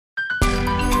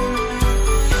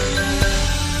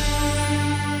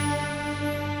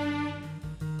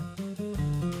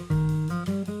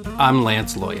I'm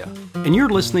Lance Loya, and you're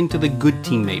listening to the Good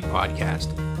Teammate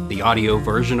podcast, the audio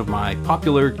version of my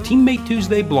popular Teammate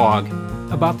Tuesday blog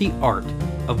about the art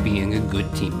of being a good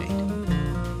teammate.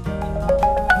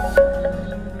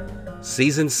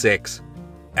 Season 6,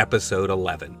 Episode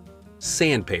 11,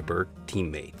 Sandpaper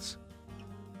Teammates.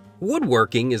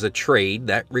 Woodworking is a trade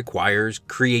that requires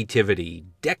creativity,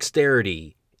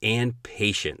 dexterity, and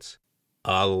patience.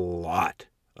 A lot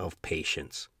of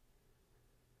patience.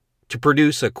 To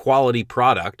produce a quality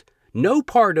product, no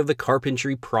part of the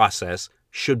carpentry process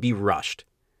should be rushed.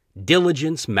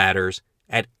 Diligence matters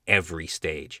at every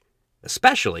stage,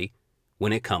 especially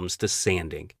when it comes to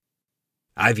sanding.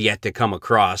 I've yet to come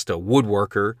across a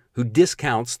woodworker who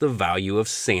discounts the value of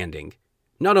sanding.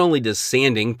 Not only does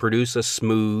sanding produce a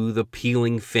smooth,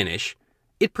 appealing finish,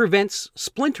 it prevents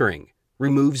splintering,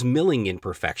 removes milling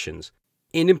imperfections,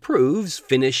 and improves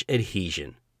finish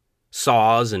adhesion.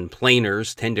 Saws and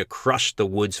planers tend to crush the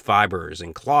wood's fibers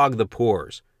and clog the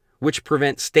pores, which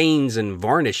prevent stains and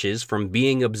varnishes from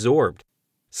being absorbed.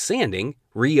 Sanding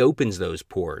reopens those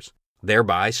pores,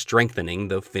 thereby strengthening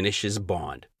the finish's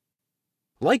bond.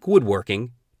 Like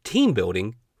woodworking, team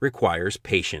building requires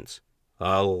patience.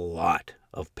 A lot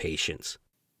of patience.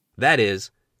 That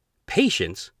is,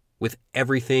 patience with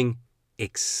everything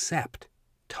except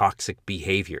toxic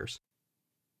behaviors.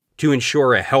 To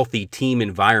ensure a healthy team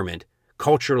environment,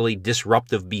 culturally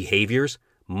disruptive behaviors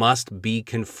must be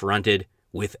confronted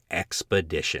with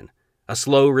expedition. A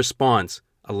slow response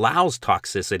allows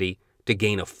toxicity to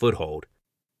gain a foothold.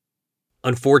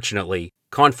 Unfortunately,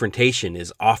 confrontation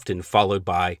is often followed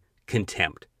by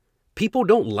contempt. People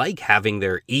don't like having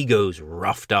their egos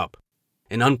roughed up.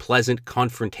 An unpleasant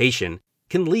confrontation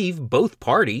can leave both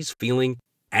parties feeling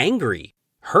angry,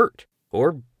 hurt,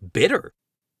 or bitter.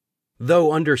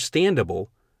 Though understandable,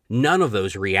 none of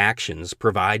those reactions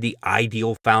provide the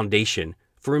ideal foundation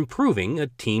for improving a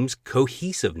team's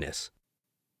cohesiveness.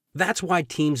 That's why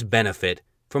teams benefit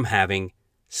from having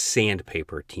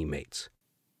sandpaper teammates.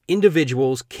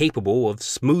 Individuals capable of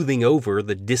smoothing over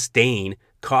the disdain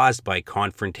caused by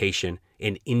confrontation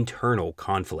and internal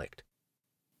conflict.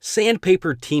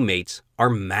 Sandpaper teammates are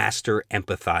master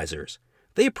empathizers.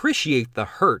 They appreciate the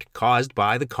hurt caused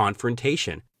by the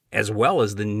confrontation, as well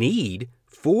as the need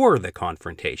for the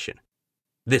confrontation.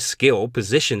 This skill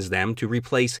positions them to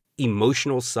replace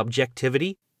emotional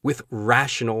subjectivity with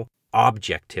rational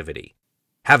objectivity.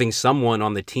 Having someone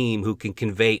on the team who can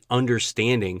convey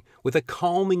understanding with a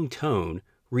calming tone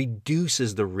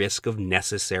reduces the risk of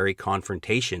necessary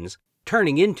confrontations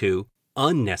turning into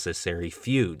unnecessary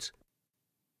feuds.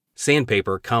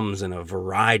 Sandpaper comes in a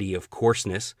variety of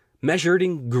coarseness, measured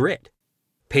in grit.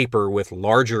 Paper with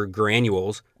larger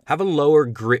granules have a lower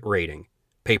grit rating.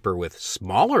 Paper with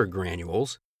smaller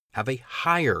granules have a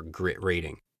higher grit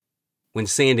rating. When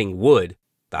sanding wood,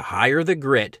 the higher the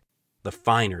grit, the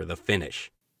finer the finish.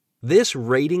 This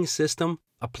rating system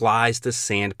applies to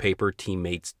sandpaper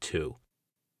teammates too.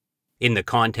 In the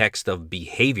context of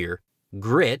behavior,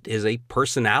 grit is a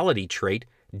personality trait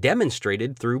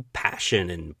demonstrated through passion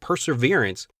and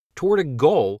perseverance toward a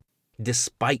goal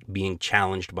despite being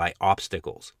challenged by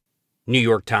obstacles. New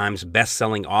York Times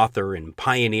best-selling author and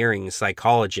pioneering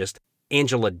psychologist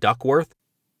Angela Duckworth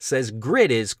says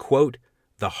grit is, quote,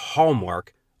 the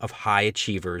hallmark of high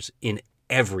achievers in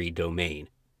every domain.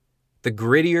 The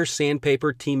grittier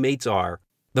sandpaper teammates are,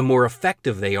 the more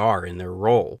effective they are in their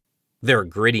role. Their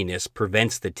grittiness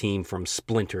prevents the team from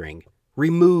splintering,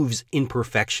 removes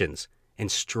imperfections,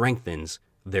 and strengthens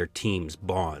their team's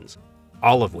bonds,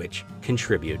 all of which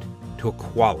contribute to a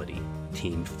quality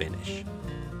team finish.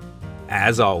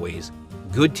 As always,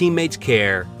 good teammates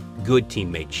care, good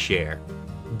teammates share,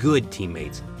 good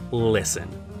teammates listen.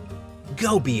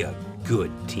 Go be a good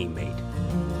teammate.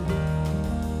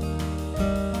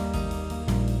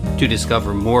 To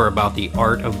discover more about the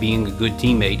art of being a good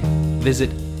teammate, visit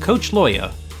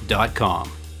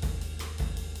CoachLoya.com.